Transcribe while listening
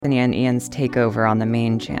and Ian's takeover on the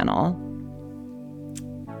main channel?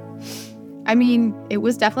 I mean, it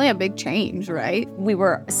was definitely a big change, right? We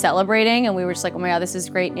were celebrating and we were just like, oh my God, this is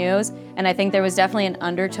great news. And I think there was definitely an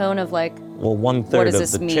undertone of like, well, 1/3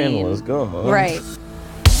 of the channel is gone. Right.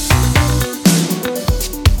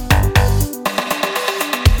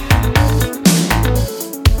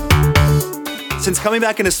 Since coming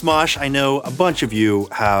back into Smosh, I know a bunch of you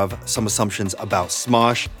have some assumptions about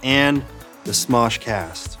Smosh and the Smosh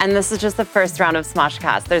cast. And this is just the first round of Smosh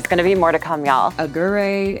cast. There's gonna be more to come, y'all.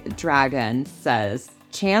 Agure Dragon says,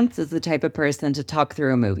 Chance is the type of person to talk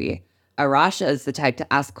through a movie. Arasha is the type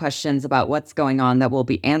to ask questions about what's going on that will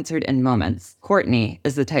be answered in moments. Courtney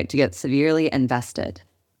is the type to get severely invested.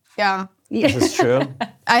 Yeah. This is true.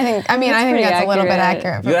 I think that's a little bit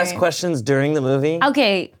accurate for You me. ask questions during the movie?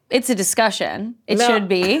 Okay, it's a discussion. It should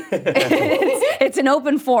be. It's an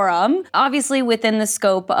open forum. Obviously within the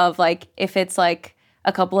scope of like, if it's like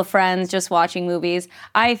a couple of friends just watching movies,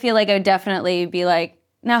 I feel like I would definitely be like,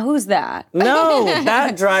 now who's that? No,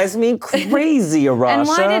 that drives me crazy, Arasha. And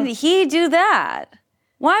why did he do that?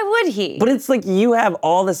 Why would he? But it's like you have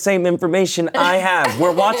all the same information I have.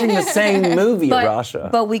 We're watching the same movie,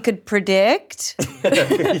 Arasha. But we could predict.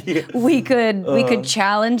 we could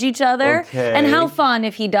challenge each other. Okay. And how fun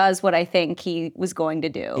if he does what I think he was going to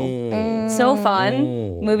do. So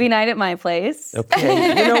fun. Movie night at my place.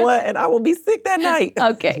 Okay. You know what? And I will be sick that night.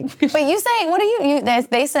 Okay. But you say, what do you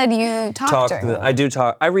they said you talk to. I do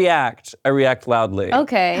talk. I react loudly.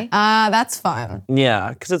 Okay. That's fun. Yeah,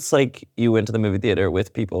 because it's like you went to the movie theater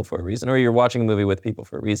with people for a reason, or you're watching a movie with people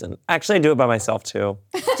for a reason. Actually, I do it by myself too.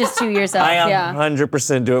 Just to yourself, I yeah.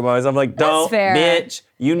 100% do it by myself. I'm like, don't, fair. bitch,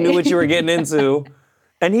 you knew what you were getting into.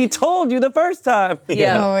 And he told you the first time.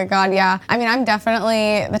 Yeah. Oh my God, yeah. I mean, I'm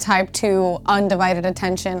definitely the type to undivided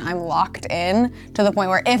attention. I'm locked in to the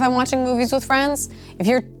point where if I'm watching movies with friends, if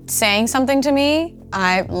you're saying something to me,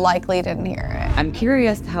 I likely didn't hear it. I'm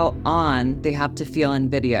curious how on they have to feel in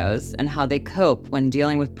videos and how they cope when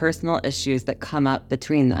dealing with personal issues that come up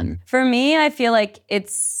between them. For me, I feel like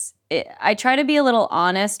I try to be a little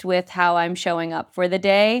honest with how I'm showing up for the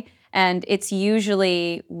day, and it's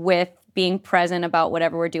usually with being present about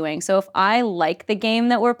whatever we're doing. So if I like the game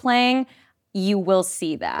that we're playing, you will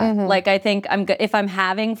see that. Mm-hmm. Like, I think if I'm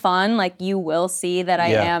having fun, like, you will see that I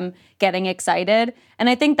am getting excited. And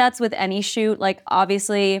I think that's with any shoot. Like,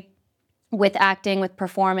 obviously, with acting, with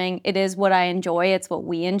performing, it is what I enjoy. It's what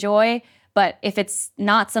we enjoy. But if it's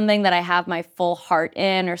not something that I have my full heart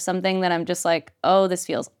in, or something that I'm just like, oh, this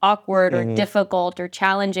feels awkward or difficult or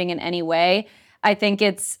challenging in any way, I think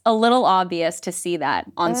it's a little obvious to see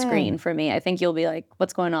that on screen for me. I think you'll be like,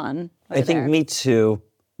 what's going on? I think me too,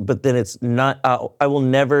 but then it's not, I will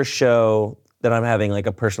never show that I'm having like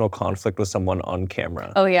a personal conflict with someone on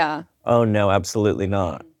camera. Oh, yeah. Oh no, absolutely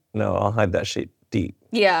not. No, I'll hide that shit deep.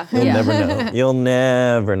 Yeah. You'll never know. You'll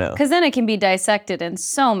never know. Because then it can be dissected in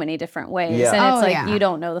so many different ways. Yeah. And it's like, you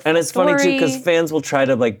don't know the full And it's story. funny too, because fans will try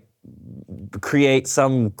to like create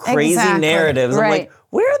some crazy Exactly. narratives. I'm like,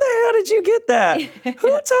 where the hell did you get that? Who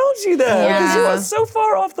told you that? Because you are so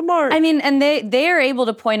far off the mark. I mean, and they are able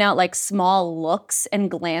to point out like small looks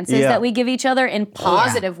and glances that we give each other in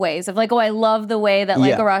positive ways of like, oh, I love the way that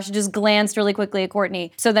like Arasha just glanced really quickly at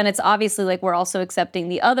Courtney. So then it's obviously like we're also accepting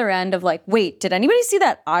the other end of like, wait, did anybody see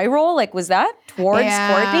that eye roll? Like, was that towards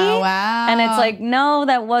Courtney? Wow. And it's like, no,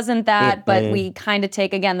 that wasn't that. But we kind of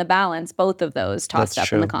take, again, the balance, both of those tossed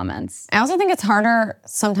up in the comments. I also think it's harder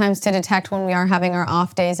sometimes to detect when we are having our off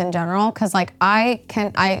days in general, because like I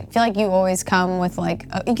feel like you always come with like,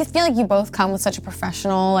 you feel like you both come with such a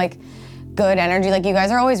professional, like good energy. Like you guys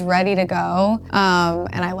are always ready to go.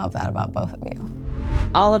 And I love that about both of you.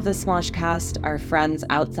 All of the Smosh cast are friends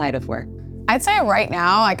outside of work. I'd say right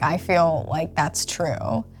now, like I feel like that's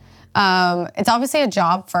true. It's obviously a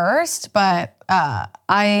job first, but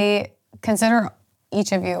I consider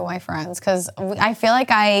each of you my friends, because I feel like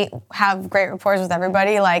I have great rapport with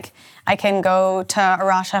everybody. Like I can go to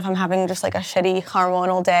Arasha if I'm having just like a shitty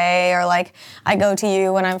hormonal day, or like I go to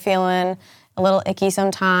you when I'm feeling a little icky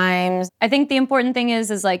sometimes. I think the important thing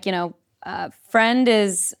is like, you know, friend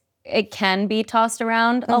it can be tossed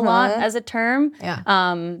around a lot as a term.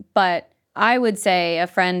 Yeah. But I would say a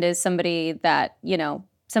friend is somebody that, you know,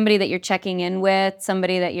 somebody that you're checking in with,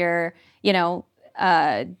 somebody that you're, you know,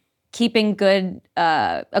 keeping good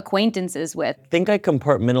acquaintances with. I think I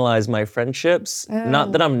compartmentalize my friendships.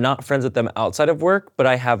 Not that I'm not friends with them outside of work, but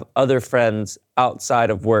I have other friends outside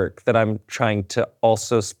of work that I'm trying to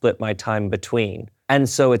also split my time between. And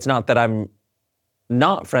so it's not that I'm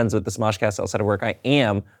not friends with the Smoshcast outside of work. I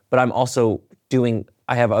am, but I'm also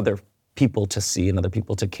I have other people to see and other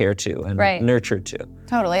people to care to and Right. nurture to.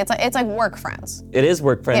 Totally. It's like work friends. It is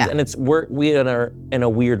work friends, Yeah. and it's work. We are in a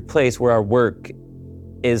weird place where our work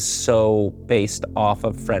is so based off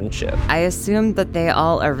of friendship. I assumed that they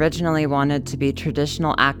all originally wanted to be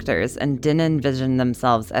traditional actors and didn't envision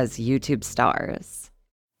themselves as YouTube stars.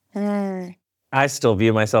 I still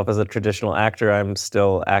view myself as a traditional actor. I'm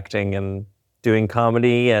still acting and doing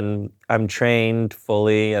comedy, and I'm trained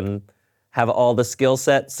fully and have all the skill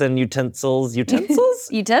sets and utensils. Utensils?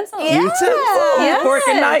 Utensils. Pork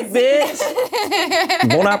and knife, bitch.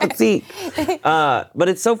 Bon appetit. But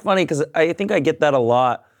it's so funny because I think I get that a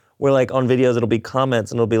lot where like on videos it'll be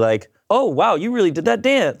comments and it'll be like, oh wow, you really did that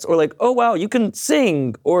dance. Or like, oh wow, you can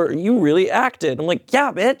sing. Or you really acted. I'm like,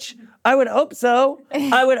 yeah, bitch. I would hope so.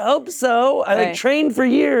 I would hope so. I like Right. trained for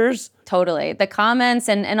years. Totally. The comments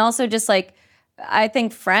and also just like, I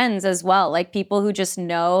think friends as well, like people who just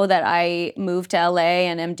know that I moved to LA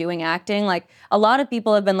and am doing acting. Like a lot of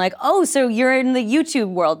people have been like, oh, so you're in the YouTube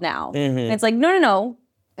world now. And it's like, no.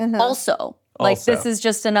 Also, like Also. this is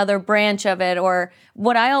just another branch of it. Or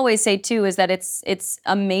what I always say too is that it's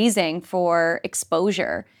amazing for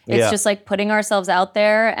exposure. It's Yeah. just like putting ourselves out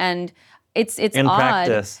there and it's In odd.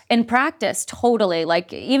 practice. In practice, totally.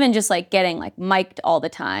 Like even just like getting like mic'd all the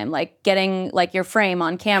time, like getting like your frame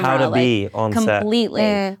on camera. How to like, be on set.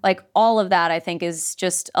 completely. Like all of that I think is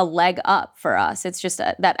just a leg up for us. It's just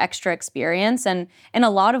that extra experience. And in a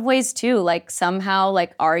lot of ways too, like somehow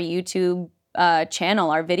like our YouTube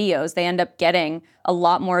channel, our videos, they end up getting a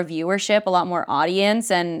lot more viewership, a lot more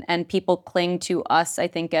audience, and people cling to us, I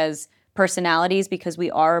think, as personalities because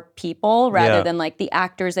we are people rather Yeah. than like the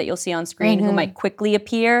actors that you'll see on screen who might quickly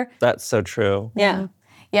appear. That's so true. Yeah.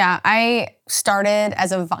 Yeah, I started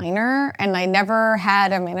as a Viner and I never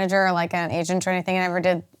had a manager or like an agent or anything.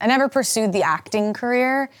 I never pursued the acting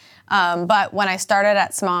career. But when I started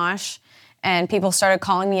at Smosh and people started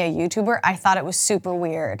calling me a YouTuber, I thought it was super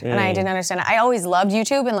weird and I didn't understand it. I always loved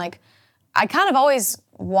YouTube and like, I kind of always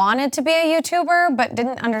wanted to be a YouTuber, but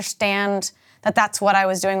didn't understand that that's what I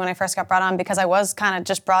was doing when I first got brought on because I was kind of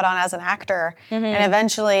just brought on as an actor and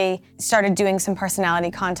eventually started doing some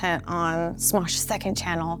personality content on Smosh's second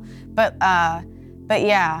channel. But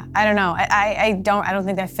yeah, I don't know. I don't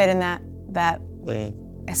think I fit in that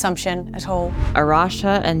assumption at all.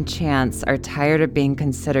 Arasha and Chance are tired of being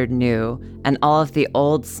considered new, and all of the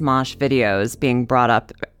old Smosh videos being brought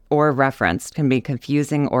up or referenced can be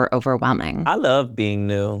confusing or overwhelming. I love being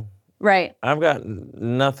new. Right. I've got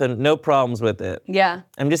no problems with it. Yeah.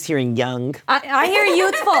 I'm just hearing young, I hear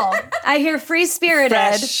youthful. I hear free-spirited.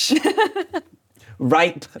 fresh,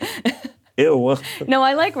 ripe. Ew. No,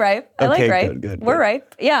 I like ripe. I like Okay, ripe. good, We're good.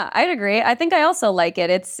 ripe. Yeah, I'd agree. I think I also like it.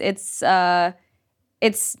 It's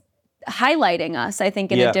highlighting us, I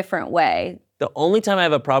think, in Yeah. a different way. The only time I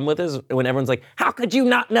have a problem with is when everyone's like, how could you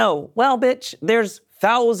not know? Well, bitch, there's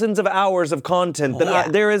thousands of hours of content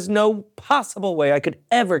that there is no possible way I could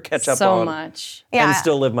ever catch up So on much. Yeah. and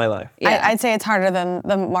still live my life. Yeah. I'd say it's harder than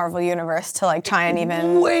the Marvel Universe to like try and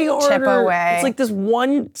even Way harder. chip away. It's like this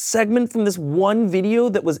one segment from this one video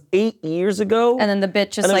that was 8 years ago. And then the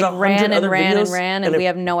bit just And there's like 100 ran and other ran and videos, ran, and and we it-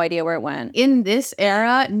 have no idea where it went. In this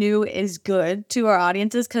era, new is good to our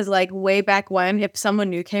audiences because, like, way back when, if someone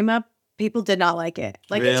new came up, people did not like it.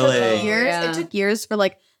 Like, it Really? took years. Yeah. It took years for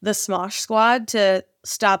like the Smosh Squad to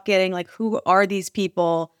stop getting like, who are these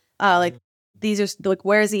people? Like, these are like,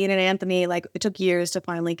 where's Ian and Anthony? Like, it took years to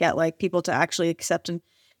finally get like people to actually accept and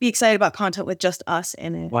be excited about content with just us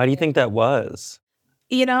in it. Why do you think that was?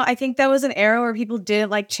 You know, I think that was an era where people didn't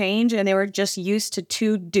like change and they were just used to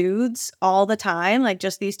two dudes all the time, like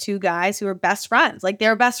just these two guys who were best friends. Like, they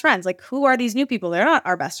were best friends. Like, who are these new people? They're not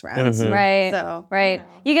our best friends. Right. So, Right.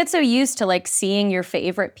 You get so used to like seeing your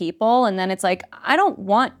favorite people, and then it's like, I don't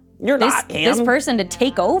want You're this not him. person to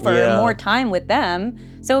take over Yeah. more time with them.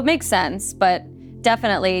 So it makes sense, but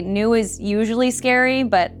definitely new is usually scary,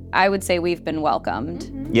 but I would say we've been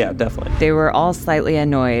welcomed. Yeah, definitely. They were all slightly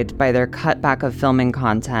annoyed by their cutback of filming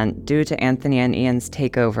content due to Anthony and Ian's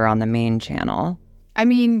takeover on the main channel. I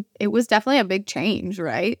mean, it was definitely a big change,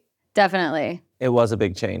 right? Definitely. It was a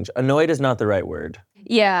big change. Annoyed is not the right word.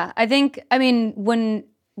 Yeah, I mean, when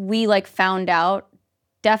we like found out,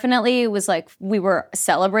 definitely it was like we were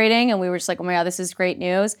celebrating and we were just like, oh my God, this is great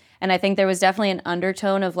news. And I think there was definitely an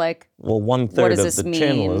undertone of like, Well, What 1/3 does of this the mean?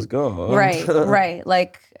 channel is gone. right.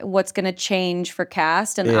 Like what's going to change for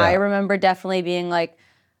cast. And Yeah. I remember definitely being like,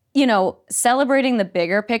 you know, celebrating the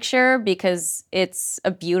bigger picture because it's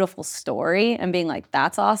a beautiful story and being like,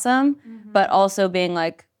 that's awesome. But also being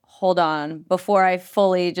like, hold on, before I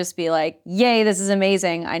fully just be like, yay, this is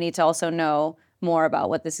amazing, I need to also know more about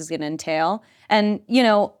what this is going to entail. And,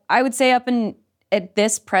 I would say at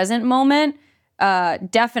this present moment,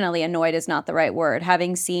 definitely annoyed is not the right word,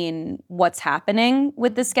 having seen what's happening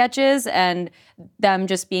with the sketches and them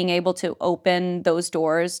just being able to open those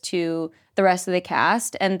doors to the rest of the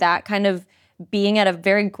cast. And that kind of being at a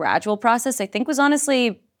very gradual process, I think was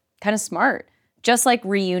honestly kind of smart. Just like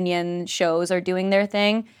reunion shows are doing their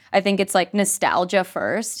thing, I think it's like nostalgia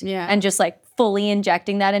first, and just like fully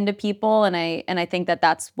injecting that into people, and I think that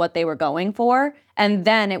that's what they were going for. And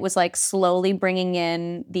then it was like slowly bringing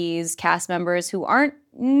in these cast members who aren't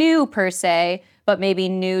new per se, but maybe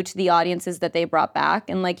new to the audiences that they brought back.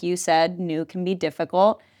 And like you said, new can be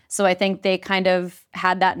difficult. So I think they kind of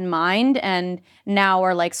had that in mind, and now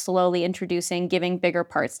are like slowly introducing, giving bigger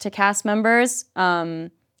parts to cast members.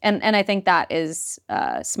 And I think that is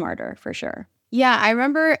smarter for sure. Yeah, I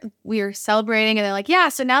remember we were celebrating and they're like, yeah,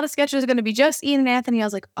 so now the sketches are going to be just Ian and Anthony. I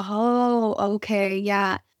was like, oh, okay,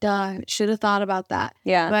 yeah, duh. Should have thought about that.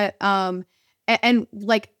 Yeah. But, and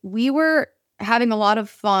like we were having a lot of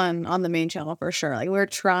fun on the main channel for sure. Like we were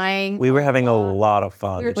trying. We were having a lot of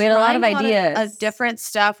fun. We had a lot of ideas. Of different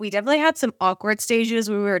stuff. We definitely had some awkward stages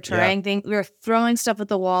where we were trying things. We were throwing stuff at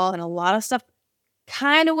the wall and a lot of stuff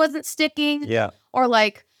kind of wasn't sticking. Yeah. Or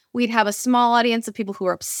like, we'd have a small audience of people who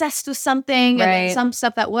were obsessed with something, and then some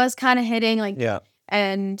stuff that was kind of hitting, like,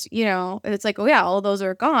 and it's like, oh yeah, all of those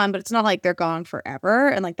are gone, but it's not like they're gone forever,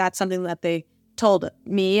 and like that's something that they told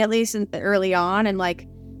me at least early on, and like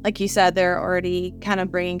you said, they're already kind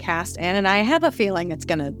of bringing cast in, and I have a feeling it's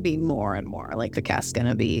gonna be more and more like the cast's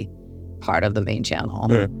gonna be part of the main channel.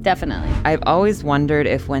 Definitely. I've always wondered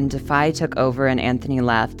if when Defy took over and Anthony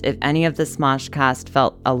left, if any of the Smosh cast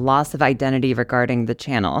felt a loss of identity regarding the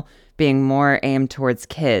channel, being more aimed towards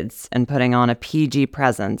kids and putting on a PG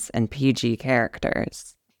presence and PG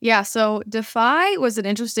characters. Yeah, so Defy was an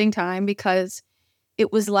interesting time because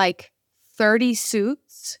it was like 30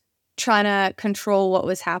 suits trying to control what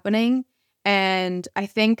was happening. And I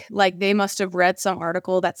think like they must have read some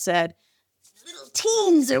article that said, little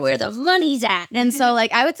teens are where the money's at. And so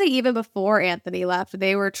like I would say even before Anthony left,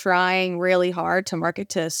 they were trying really hard to market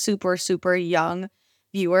to super, super young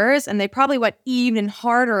viewers. And they probably went even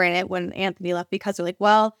harder in it when Anthony left because they're like,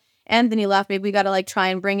 well, Anthony left, maybe we got to like try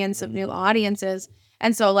and bring in some new audiences.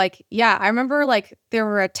 And so like, yeah, I remember like there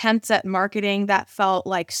were attempts at marketing that felt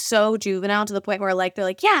like so juvenile to the point where like, they're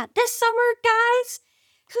like, yeah, this summer, guys,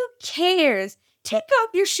 who cares? Take off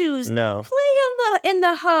your shoes. No. Play in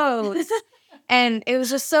the hose. And it was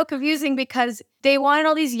just so confusing because they wanted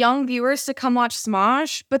all these young viewers to come watch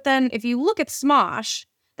Smosh. But then if you look at Smosh,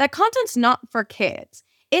 that content's not for kids.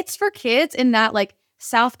 It's for kids in that like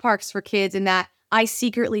South Park's for kids in that I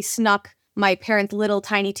secretly snuck my parents' little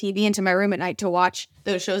tiny TV into my room at night to watch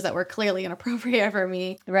those shows that were clearly inappropriate for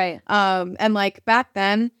me. Right. And like back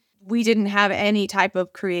then, we didn't have any type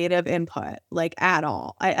of creative input like at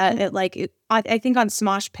all. I think on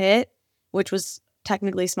Smosh Pit, which was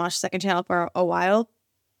technically Smosh's second channel for a while,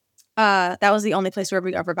 that was the only place where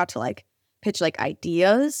we ever got to like pitch like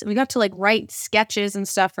ideas. We got to like write sketches and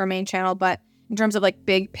stuff for our main channel, but in terms of like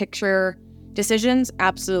big picture decisions,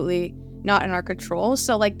 absolutely not in our control.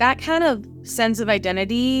 So like that kind of sense of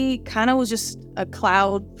identity kind of was just a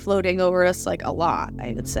cloud floating over us like a lot,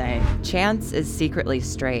 I would say. Chance is secretly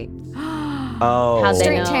straight. Oh. How'd they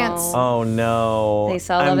Straight know? Chance. Oh no. They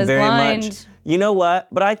saw Love is Blind. You know what?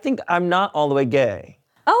 But I think I'm not all the way gay.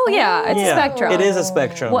 Oh yeah, it's a spectrum. It is a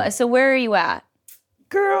spectrum. What, so where are you at?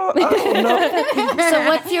 Girl, I don't know. So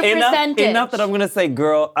what's your percentage? Enough that I'm going to say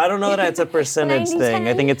girl. I don't know that it's a percentage thing.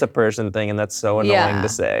 I think it's a person thing, and that's so annoying to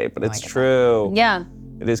say, but it's true. Yeah.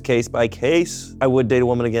 It is case by case. I would date a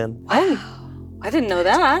woman again. Wow. I didn't know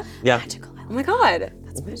that. Yeah. Magical. Oh my God.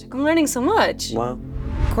 That's magical. I'm learning so much. Wow.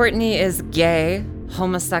 Courtney is gay,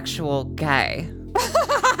 homosexual, gay.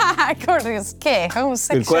 Courtney is gay,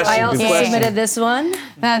 homosexual. Good question. I also Good question. submitted this one.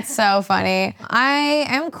 That's so funny. I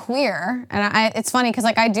am queer, and it's funny because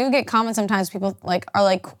like I do get comments sometimes. People like are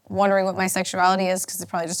like wondering what my sexuality is because they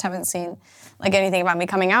probably just haven't seen like anything about me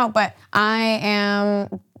coming out. But I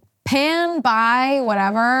am pan, bi,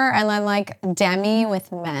 whatever, and then like demi with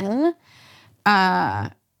men.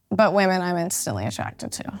 But women, I'm instantly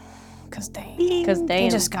attracted to. Because they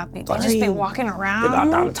just got me. They just be walking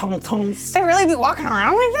around. Tongues. They really be walking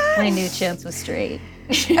around like that? I knew Chance was straight.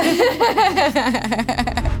 I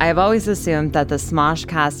have always assumed that the Smosh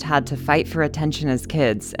cast had to fight for attention as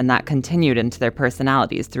kids, and that continued into their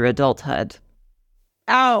personalities through adulthood.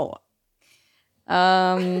 Ow.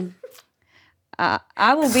 I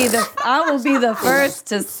will be the first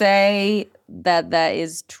to say that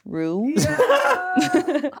is true.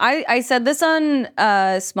 I said this on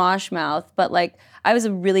Smosh Mouth, but like I was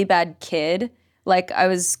a really bad kid Like I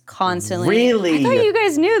was constantly. Really? I thought you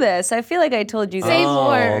guys knew this. I feel like I told you guys.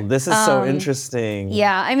 Oh, this is so interesting.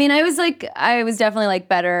 Yeah, I mean, I was definitely like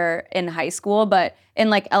better in high school, but in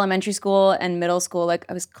like elementary school and middle school, like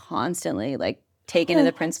I was constantly like taken to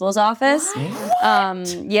the principal's office.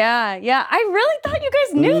 Yeah. I really thought you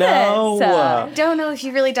guys knew this. I don't know if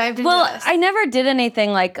you really dived into this. I never did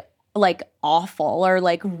anything like awful or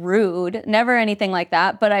like rude. Never anything like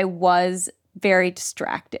that, but I was very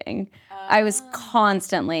distracting. I was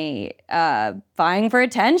constantly vying for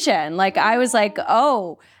attention. Like I was like,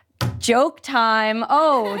 oh, joke time.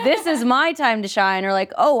 Oh, this is my time to shine. Or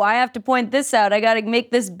like, oh, I have to point this out. I got to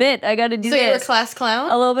make this bit. I got to do So this. you were a class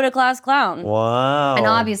clown? A little bit of class clown. Wow. And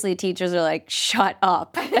obviously teachers are like, shut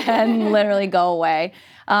up and literally go away.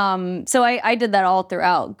 So I did that all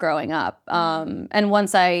throughout growing up. And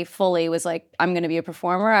once I fully was like, I'm going to be a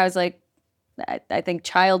performer, I was like, I think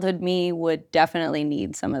childhood me would definitely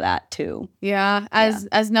need some of that too. Yeah.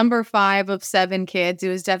 As number 5 of 7 kids, it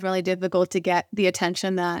was definitely difficult to get the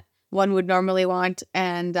attention that one would normally want.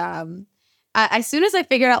 And as soon as I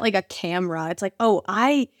figured out like a camera, it's like, oh,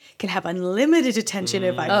 I can have unlimited attention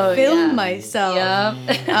if I film myself.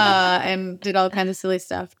 And did all kinds of silly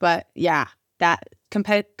stuff. But yeah, that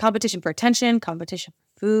competition for attention, competition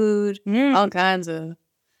for food, all kinds of.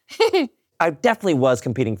 I definitely was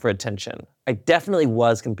competing for attention. But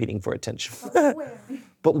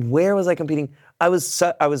where was I competing? I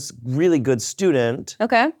was really good student.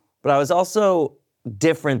 Okay. But I was also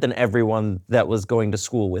different than everyone that was going to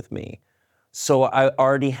school with me. So I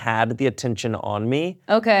already had the attention on me.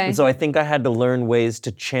 Okay. And so I think I had to learn ways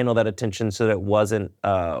to channel that attention so that it wasn't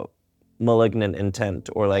malignant intent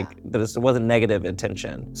or like that it wasn't negative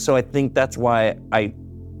intention. So I think that's why I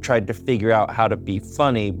tried to figure out how to be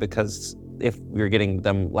funny, because if you're getting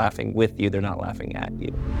them laughing with you, they're not laughing at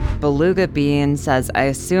you. Beluga Bean says, I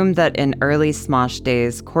assumed that in early Smosh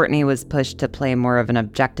days, Courtney was pushed to play more of an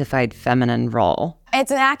objectified feminine role. It's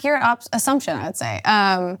an accurate assumption, I would say.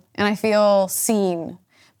 And I feel seen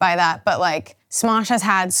by that. But like Smosh has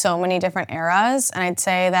had so many different eras. And I'd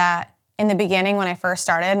say that in the beginning when I first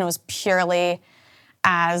started and it was purely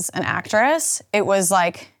as an actress, it was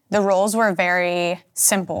like the roles were very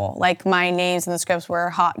simple. Like my names in the scripts were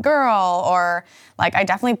hot girl, or like I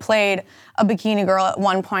definitely played a bikini girl at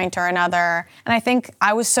one point or another. And I think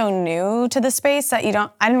I was so new to the space that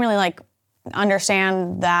I didn't really like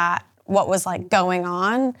understand that what was like going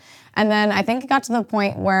on. And then I think it got to the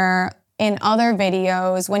point where in other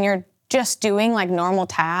videos, when you're just doing like normal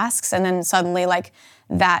tasks and then suddenly like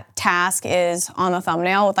that task is on the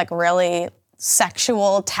thumbnail with like really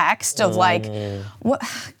sexual text of like, what?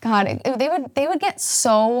 God, they would get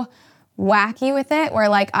so wacky with it where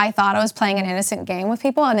like I thought I was playing an innocent game with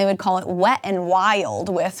people and they would call it Wet and Wild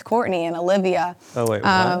with Courtney and Olivia. Oh wait,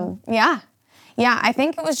 what? Yeah, I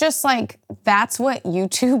think it was just like, that's what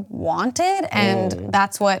YouTube wanted and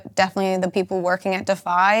that's what definitely the people working at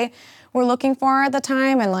Defy were looking for at the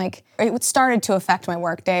time. And like, it started to affect my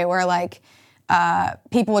workday where like,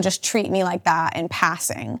 people would just treat me like that in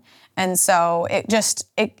passing. And so it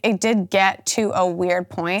did get to a weird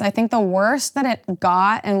point. I think the worst that it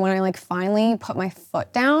got, and when I like finally put my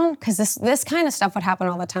foot down, because this kind of stuff would happen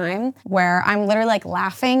all the time, where I'm literally like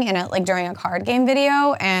laughing in it like during a card game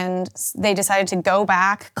video, and they decided to go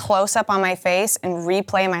back close up on my face and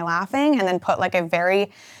replay my laughing, and then put like a very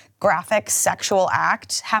graphic sexual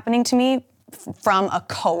act happening to me from a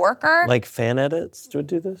coworker. Like fan edits would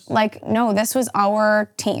do this? Like, no, this was our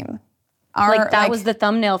team. That was the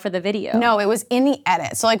thumbnail for the video. No, it was in the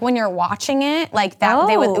edit. So like when you're watching it, like that,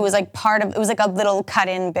 it was like it was like a little cut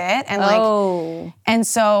in bit, and and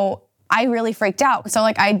so I really freaked out. So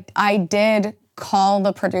like I did call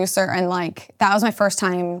the producer, and like that was my first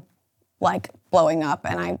time like blowing up,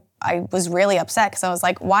 and I was really upset because I was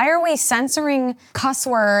like, why are we censoring cuss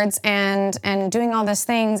words and doing all these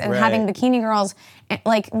things and having bikini girls?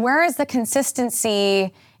 Like, where is the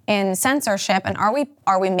consistency in censorship? And are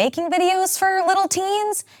we making videos for little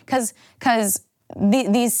teens? Because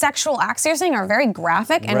these sexual acts you're saying are very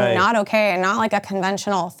graphic and not okay and not like a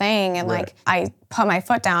conventional thing. And like I put my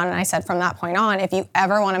foot down and I said from that point on, if you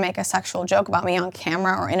ever want to make a sexual joke about me on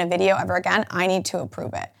camera or in a video ever again, I need to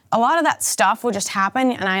approve it. A lot of that stuff would just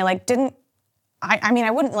happen and I like didn't, I mean,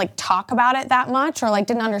 I wouldn't like talk about it that much or like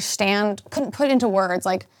didn't understand, couldn't put into words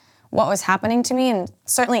like what was happening to me. And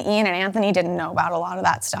certainly Ian and Anthony didn't know about a lot of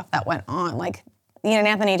that stuff that went on. Like Ian and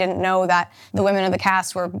Anthony didn't know that the women of the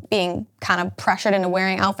cast were being kind of pressured into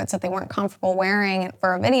wearing outfits that they weren't comfortable wearing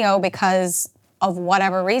for a video because of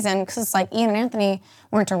whatever reason, because it's like Ian and Anthony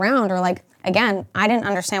weren't around, or like, again, I didn't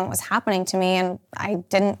understand what was happening to me, and I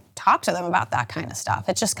didn't talk to them about that kind of stuff.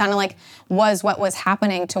 It just kind of like was what was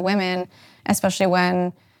happening to women, especially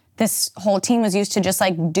when this whole team was used to just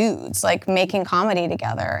like dudes, like making comedy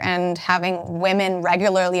together, and having women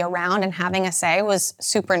regularly around and having a say was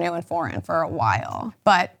super new and foreign for a while.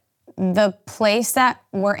 But the place that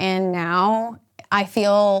we're in now, I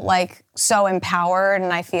feel like so empowered,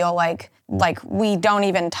 and I feel like we don't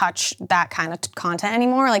even touch that kind of content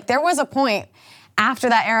anymore. Like there was a point after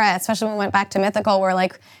that era, especially when we went back to Mythical, where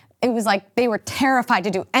like it was like they were terrified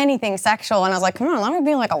to do anything sexual, and I was like, come on, let me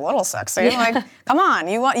be like a little sexy. Yeah. Like, come on,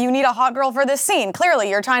 you need a hot girl for this scene. Clearly,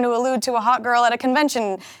 you're trying to allude to a hot girl at a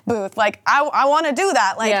convention booth. Like I want to do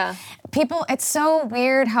that. Like people, it's so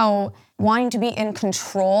weird how wanting to be in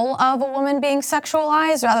control of a woman being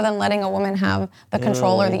sexualized rather than letting a woman have the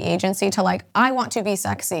control or the agency to like, I want to be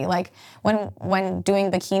sexy. Like when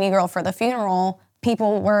doing Bikini Girl for the funeral,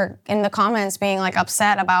 people were in the comments being like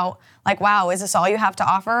upset about like, wow, is this all you have to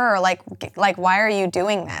offer? Or like why are you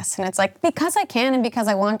doing this? And it's like, because I can and because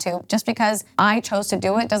I want to. Just because I chose to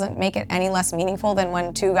do it doesn't make it any less meaningful than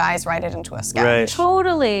when two guys write it into a sketch. Right.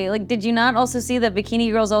 Totally. Like, did you not also see that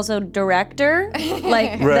Bikini Girl's also director?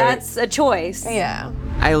 Like, that's a choice. Yeah.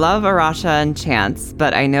 I love Arasha and Chance,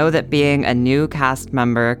 but I know that being a new cast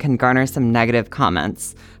member can garner some negative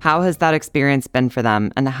comments. How has that experience been for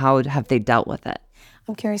them, and how have they dealt with it?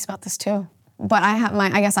 I'm curious about this too. But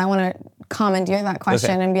I guess I want to commandeer that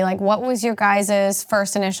question and be like, what was your guys'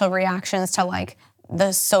 first initial reactions to like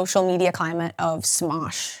the social media climate of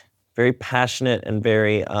Smosh? Very passionate and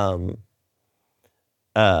very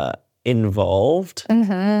involved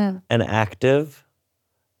and active.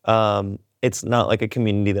 It's not like a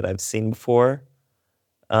community that I've seen before.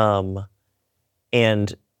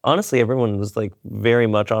 And honestly, everyone was like very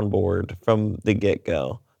much on board from the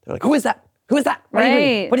get-go. They're like, who is that? Who is that?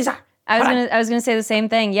 Right. What is that? I was gonna say the same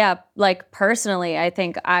thing. Yeah, like personally, I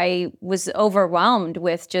think I was overwhelmed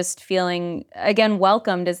with just feeling, again,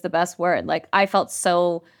 welcomed is the best word. Like I felt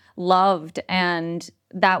so loved, and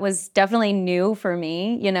that was definitely new for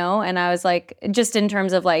me, you know? And I was like, just in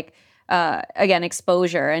terms of like, again,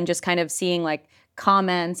 exposure and just kind of seeing like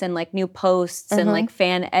comments and like new posts and like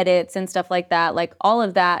fan edits and stuff like that. Like all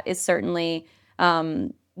of that is certainly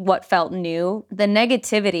what felt new. The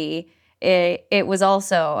negativity, it was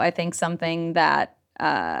also, I think, something that,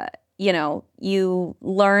 you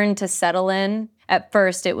learn to settle in. At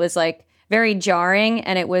first, it was like very jarring,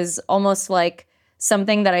 and it was almost like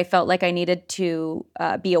something that I felt like I needed to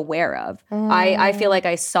be aware of. I feel like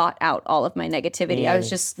I sought out all of my negativity. I was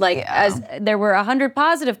just like, as there were 100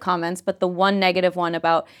 positive comments, but the one negative one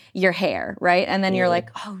about your hair, right? And then you're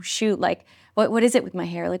like, oh shoot, like, what is it with my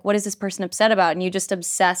hair? Like, what is this person upset about? And you just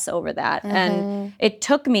obsess over that. And it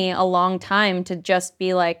took me a long time to just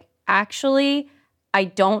be like, actually, I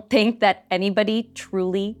don't think that anybody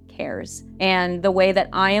truly cares. And the way that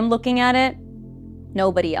I am looking at it,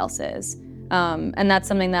 nobody else is. And that's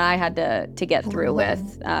something that I had to get through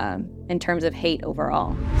with in terms of hate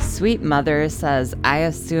overall. Sweet Mother says, I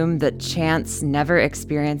assume that Chance never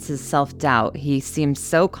experiences self-doubt. He seems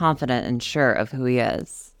so confident and sure of who he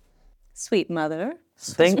is. Sweet Mother.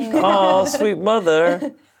 Oh, Sweet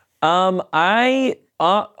Mother. I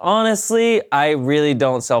honestly, I really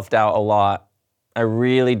don't self-doubt a lot. I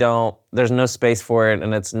really don't. There's no space for it,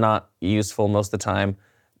 and it's not useful most of the time.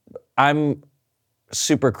 I'm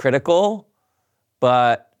super critical,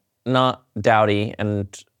 but not doubty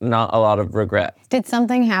and not a lot of regret. Did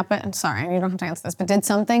something happen? Sorry, you don't have to answer this, but did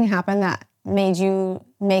something happen that made you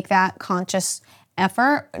make that conscious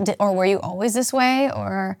effort? Or were you always this way?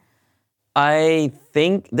 Or I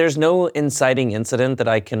think there's no inciting incident that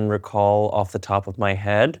I can recall off the top of my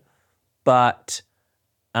head, but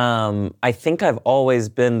I think I've always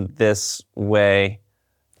been this way.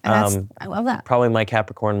 I love that. Probably my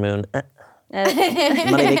Capricorn moon.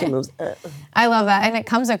 Money making moves. I love that, and it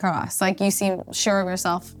comes across like you seem sure of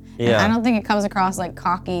yourself. Yeah. And I don't think it comes across like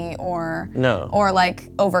cocky or like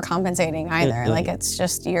overcompensating either. Like it's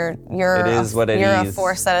just you're a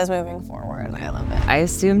force that is moving forward. I love it. I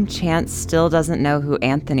assume Chance still doesn't know who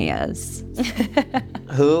Anthony is.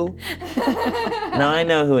 Who? No, I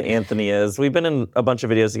know who Anthony is. We've been in a bunch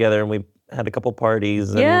of videos together, and we had a couple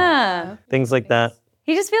parties and things like that.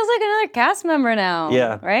 He just feels like another cast member now.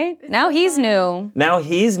 Yeah. Right? Now he's new.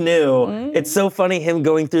 It's so funny him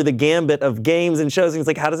going through the gambit of games and shows. And he's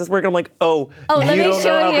like, how does this work? And I'm like, you let me don't show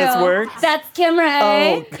know how you. this works? That's Kim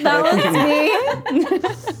Ray. That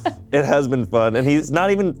was me. It has been fun. And he's not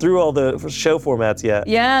even through all the show formats yet.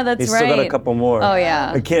 Yeah, that's He's right. still got a couple more. Oh,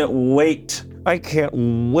 yeah. I can't wait I can't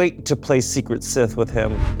wait to play Secret Sith with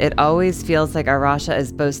him. It always feels like Arasha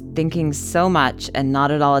is both thinking so much and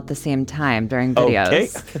not at all at the same time during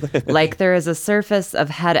videos. Okay. Like there is a surface of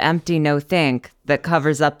head empty, no think that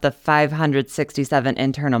covers up the 567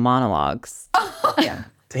 internal monologues. Yeah.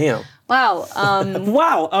 Damn. Wow.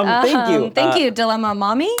 Wow. Thank you. Thank you, Dilemma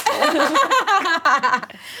Mommy.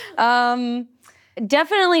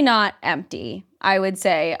 Definitely not empty, I would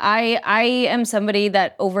say. I am somebody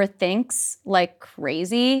that overthinks like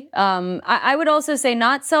crazy. I would also say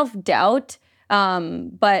not self-doubt,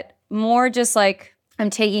 but more just like I'm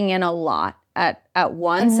taking in a lot at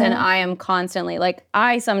once, and I am constantly like,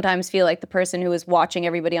 I sometimes feel like the person who is watching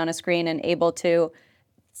everybody on a screen and able to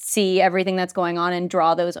see everything that's going on and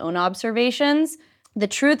draw those own observations. The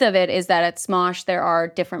truth of it is that at Smosh, there are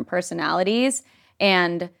different personalities,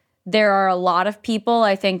 and there are a lot of people,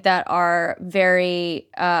 I think, that are very,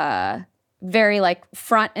 very like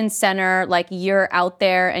front and center, like you're out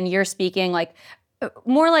there and you're speaking like,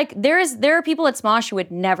 more like there are people at Smosh who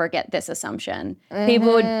would never get this assumption.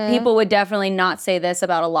 People would definitely not say this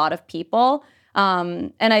about a lot of people.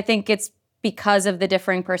 And I think it's because of the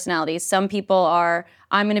differing personalities. Some people are,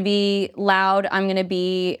 I'm going to be loud, I'm going to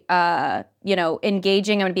be,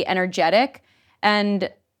 engaging, I'm going to be energetic. And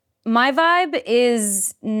my vibe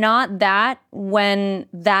is not that when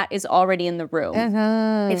that is already in the room.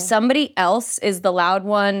 If somebody else is the loud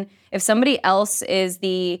one, if somebody else is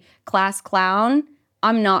the class clown,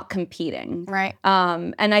 I'm not competing. Right.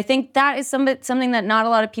 And I think that is something that not a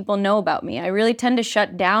lot of people know about me. I really tend to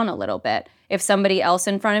shut down a little bit. If somebody else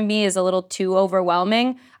in front of me is a little too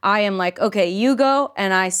overwhelming, I am like, okay, you go,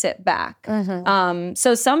 and I sit back.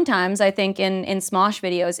 So sometimes I think in Smosh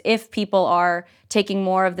videos, if people are taking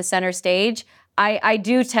more of the center stage, I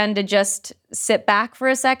do tend to just sit back for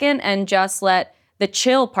a second and just let the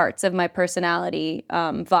chill parts of my personality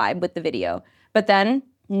vibe with the video. But then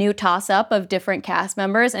new toss-up of different cast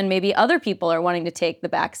members, and maybe other people are wanting to take the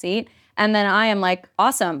back seat. And then I am like,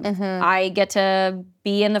 awesome, I get to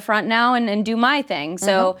be in the front now and do my thing.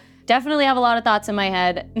 So definitely have a lot of thoughts in my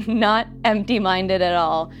head, not empty-minded at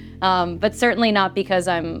all, but certainly not because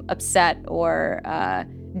I'm upset or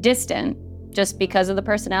distant, just because of the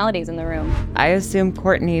personalities in the room. I assume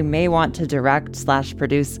Courtney may want to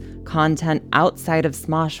direct/produce content outside of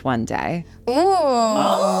Smosh one day. Ooh.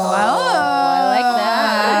 I like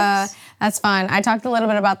that. That's fun. I talked a little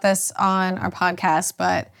bit about this on our podcast,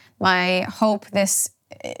 but my hope this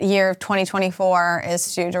year of 2024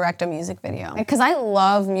 is to direct a music video. Because I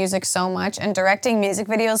love music so much, and directing music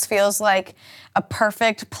videos feels like a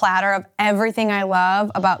perfect platter of everything I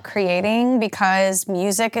love about creating, because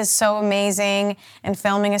music is so amazing and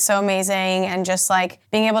filming is so amazing, and just like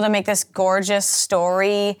being able to make this gorgeous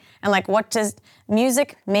story, and like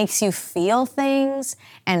music makes you feel things,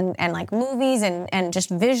 and like movies and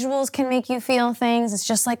just visuals can make you feel things. It's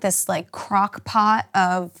just like this like crock pot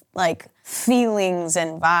of like feelings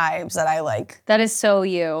and vibes that I like. That is so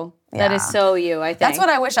you. Yeah. That is so you, I think. That's what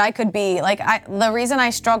I wish I could be. Like the reason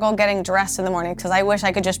I struggle getting dressed in the morning, because I wish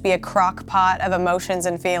I could just be a crock pot of emotions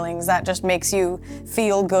and feelings that just makes you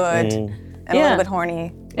feel good and a little bit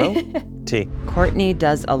horny. Oh, T. Courtney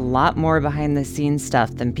does a lot more behind the scenes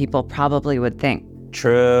stuff than people probably would think.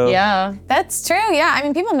 True. Yeah. That's true, yeah. I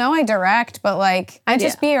mean, people know I direct, but like, I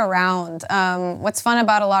just be around. What's fun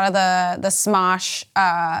about a lot of the Smosh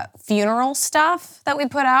funeral stuff that we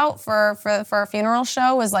put out for our funeral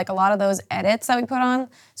show was like a lot of those edits that we put on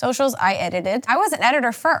socials, I edited. I was an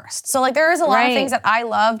editor first. So like there is a lot of things that I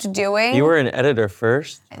loved doing. You were an editor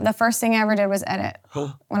first? The first thing I ever did was edit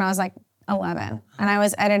when I was like 11, and I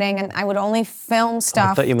was editing, and I would only film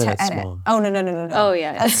stuff I thought you meant to at edit. Smosh. Oh, no. Oh,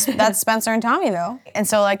 yeah. That's Spencer and Tommy, though. And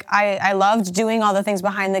so, like, I loved doing all the things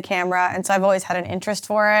behind the camera, and so I've always had an interest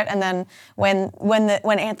for it. And then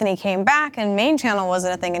when Anthony came back and main channel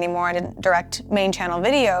wasn't a thing anymore, I didn't direct main channel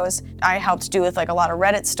videos. I helped do with like a lot of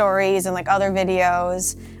Reddit stories and like other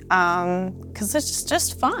videos, because it's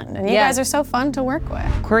just fun, and you guys are so fun to work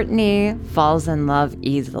with. Courtney falls in love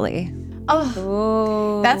easily.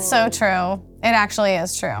 Oh, that's so true. It actually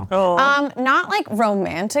is true. Not like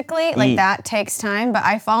romantically, like that takes time, but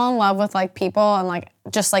I fall in love with like people and like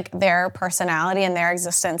just like their personality and their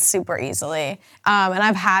existence super easily. And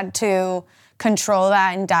I've had to control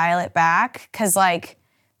that and dial it back, because like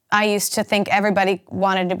I used to think everybody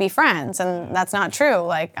wanted to be friends, and that's not true.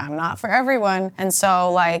 Like I'm not for everyone. And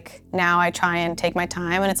so like now I try and take my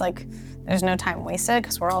time, and it's like there's no time wasted,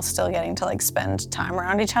 because we're all still getting to like spend time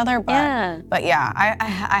around each other. But yeah,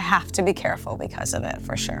 I have to be careful because of it,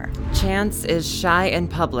 for sure. Chance is shy in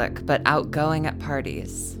public, but outgoing at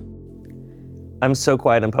parties. I'm so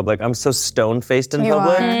quiet in public. I'm so stone-faced in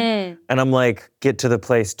public. And I'm like, get to the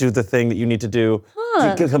place, do the thing that you need to do,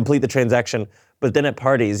 to complete the transaction. But then at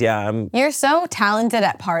parties, You're so talented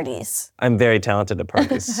at parties. I'm very talented at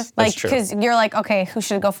parties. Like, That's true. because you're like, okay, who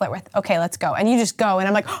should I go flirt with? Okay, let's go. And you just go. And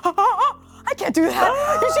I'm like, I can't do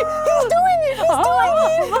that. He's doing it.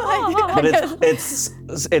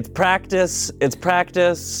 But it's practice,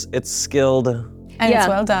 it's skilled. And Yeah. it's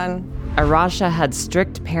well done. Arasha had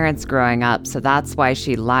strict parents growing up, so that's why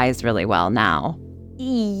she lies really well now.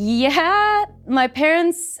 Yeah, my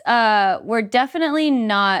parents were definitely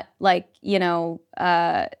not like,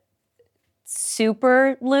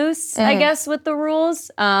 super loose, I guess, with the rules.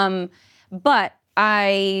 But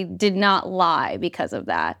I did not lie because of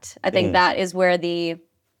that. I think that is where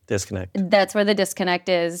Disconnect. the disconnect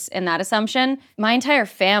is in that assumption. My entire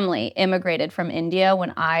family immigrated from India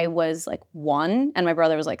when I was like 1 and my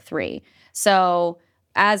brother was like 3. So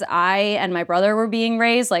as I and my brother were being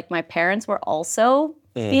raised, like my parents were also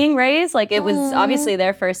being raised. Like it was obviously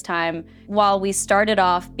their first time. While we started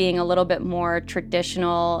off being a little bit more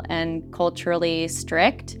traditional and culturally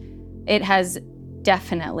strict, it has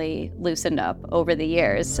definitely loosened up over the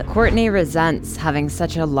years. Courtney resents having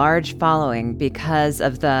such a large following because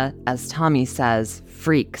of the, as Tommy says,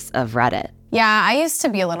 freaks of Reddit. Yeah, I used to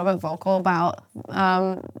be a little bit vocal about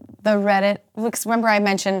the Reddit. Because remember I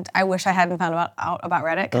mentioned I wish I hadn't found out about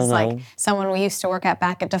Reddit because like someone we used to work at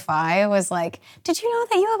back at Defy was like, did you know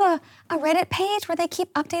that you have a Reddit page where they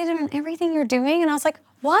keep updated on everything you're doing? And I was like,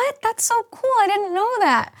 what? That's so cool. I didn't know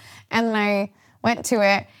that. And then I went to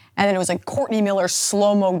it and then it was like Courtney Miller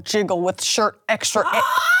slow-mo jiggle with shirt extra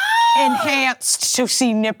enhanced to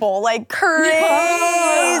see nipple, like crazy. And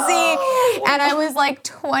I was like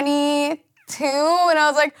 22 and I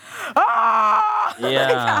was like,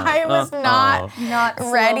 Yeah. I was not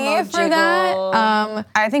ready for that.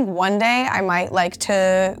 I think one day I might like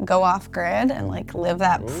to go off grid and like live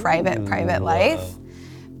that private life.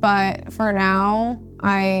 But for now,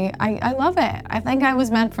 I love it. I think I was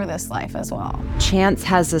meant for this life as well. Chance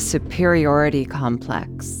has a superiority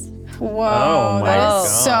complex. Whoa, my that is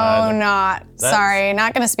God. so not. Sorry,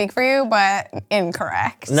 not gonna speak for you, but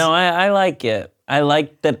incorrect. No, I like it. I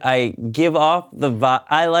like that I give off the vibe.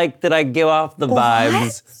 I like that I give off the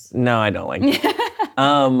vibes. No, I don't like it.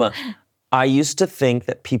 I used to think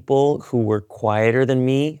that people who were quieter than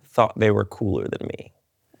me thought they were cooler than me.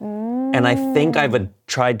 And I think I've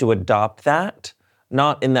tried to adopt that.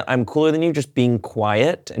 Not in that I'm cooler than you, just being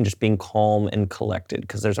quiet and just being calm and collected.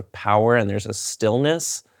 Because there's a power and there's a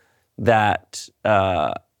stillness that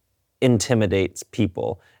intimidates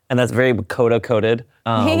people. And that's very Coda-coded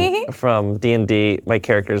from D&D. My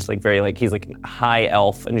character's like very like, he's like high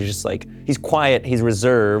elf and he's just like, he's quiet, he's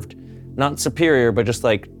reserved, not superior, but just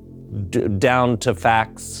like down to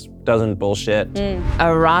facts, doesn't bullshit.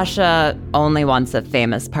 Arasha only wants a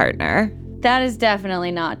famous partner. That is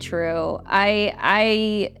definitely not true.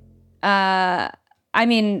 I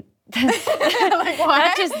mean,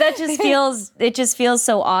 that just feels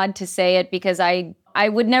so odd to say it because I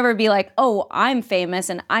would never be like, oh, I'm famous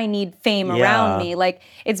and I need fame around me. Like,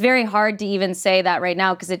 it's very hard to even say that right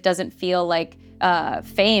now because it doesn't feel like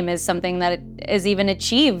fame is something that is even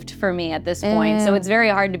achieved for me at this point. So it's very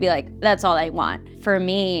hard to be like, that's all I want. For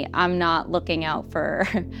me, I'm not looking out for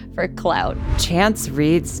clout. Chance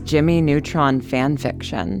reads Jimmy Neutron fan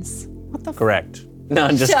fictions. Correct. No,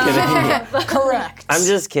 I'm just kidding. Correct. I'm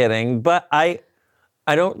just kidding. But I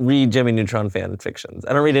don't read Jimmy Neutron fan fictions.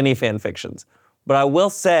 I don't read any fan fictions. But I will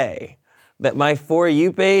say that my For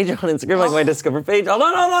You page on Instagram, like my Discover page, no,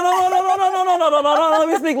 let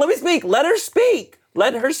me speak. Let her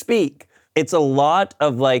speak. It's a lot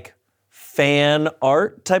of like fan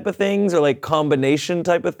art type of things or like combination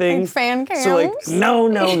type of things. Like fan cams? So like,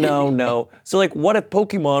 no. So like what if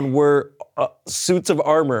Pokemon were suits of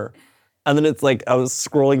armor? And then it's like, I was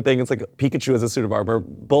scrolling thing, it's like Pikachu has a suit of armor,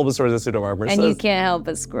 Bulbasaur has a suit of armor. And you can't help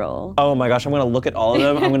but scroll. Oh my gosh, I'm gonna look at all of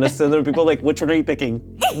them. I'm gonna send them to people like, which one are you picking?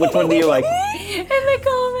 Which one do you like? In the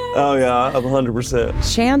comments. Oh yeah, I'm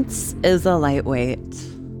 100%. Chance is a lightweight.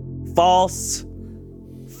 False.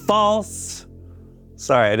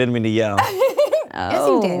 Sorry, I didn't mean to yell. Yes,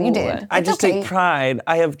 you did. You did. I It's just okay. take pride.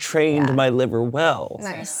 I have trained my liver well.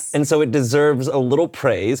 Nice. And so it deserves a little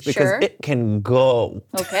praise because Sure. it can go.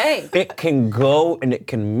 Okay. It can go and it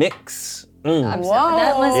can mix. That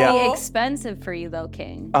must Yeah. be expensive for you though,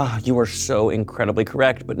 King. You are so incredibly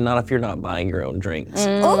correct, but not if you're not buying your own drinks.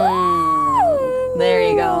 There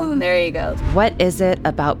you go. What is it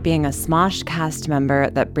about being a Smosh cast member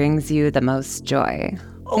that brings you the most joy?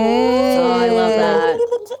 Oh, I love that.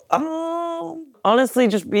 Honestly,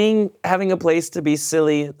 just having a place to be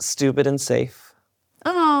silly, stupid, and safe.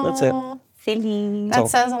 Oh, That's it. Silly. that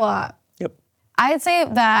says a lot. I'd say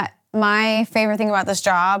that my favorite thing about this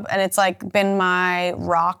job, and it's like been my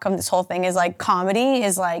rock of this whole thing, is like comedy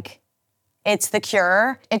is like, it's the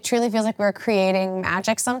cure. It truly feels like we're creating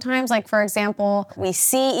magic sometimes. Like, for example, we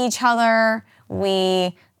see each other,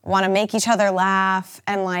 we want to make each other laugh,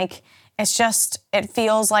 and like, it's just, it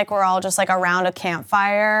feels like we're all just like around a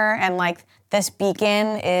campfire, and like this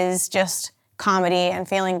beacon is just comedy and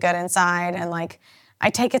feeling good inside. And like, I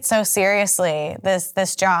take it so seriously,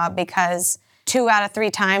 this job, because 2 out of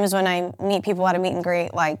 3 times when I meet people at a meet and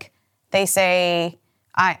greet, like they say,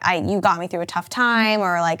 you got me through a tough time,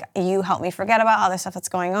 or like you helped me forget about other stuff that's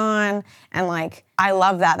going on. And like, I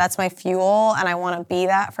love that. That's my fuel, and I want to be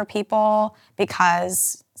that for people,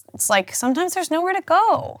 because it's like sometimes there's nowhere to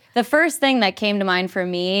go. The first thing that came to mind for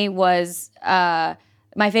me was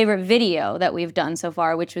my favorite video that we've done so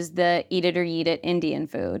far, which was the Eat It or Eat It Indian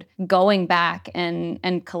food. Going back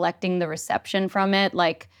and collecting the reception from it,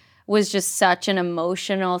 like, was just such an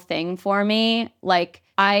emotional thing for me. Like,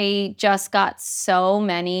 I just got so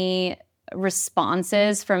many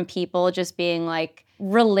responses from people just being like,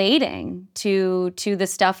 relating to the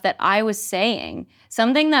stuff that I was saying.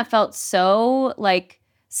 Something that felt so like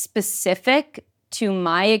specific to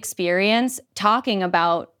my experience, talking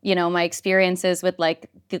about, you know, my experiences with like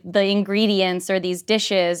the ingredients or these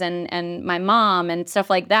dishes and my mom and stuff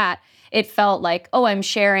like that. It felt like, oh, I'm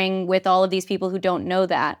sharing with all of these people who don't know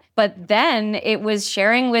that. But then it was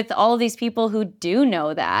sharing with all of these people who do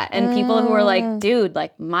know that, and people who are like, dude,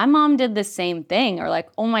 like my mom did the same thing, or like,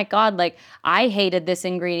 oh my God, like I hated this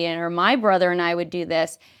ingredient, or my brother and I would do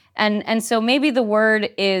this. And so maybe the word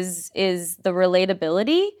is the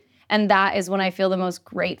relatability, and that is when I feel the most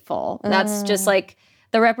grateful. That's just like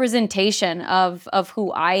the representation of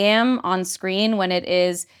who I am on screen when it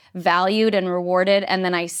is valued and rewarded, and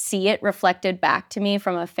then I see it reflected back to me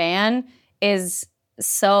from a fan, is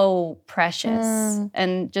so precious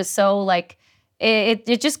and just so like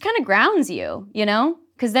it just kind of grounds you, you know?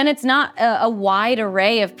 Because then it's not a wide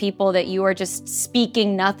array of people that you are just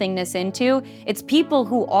speaking nothingness into. It's people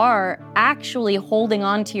who are actually holding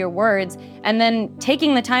on to your words and then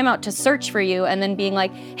taking the time out to search for you and then being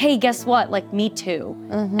like, hey, guess what? Like, me too.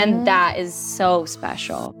 And that is so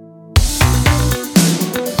special.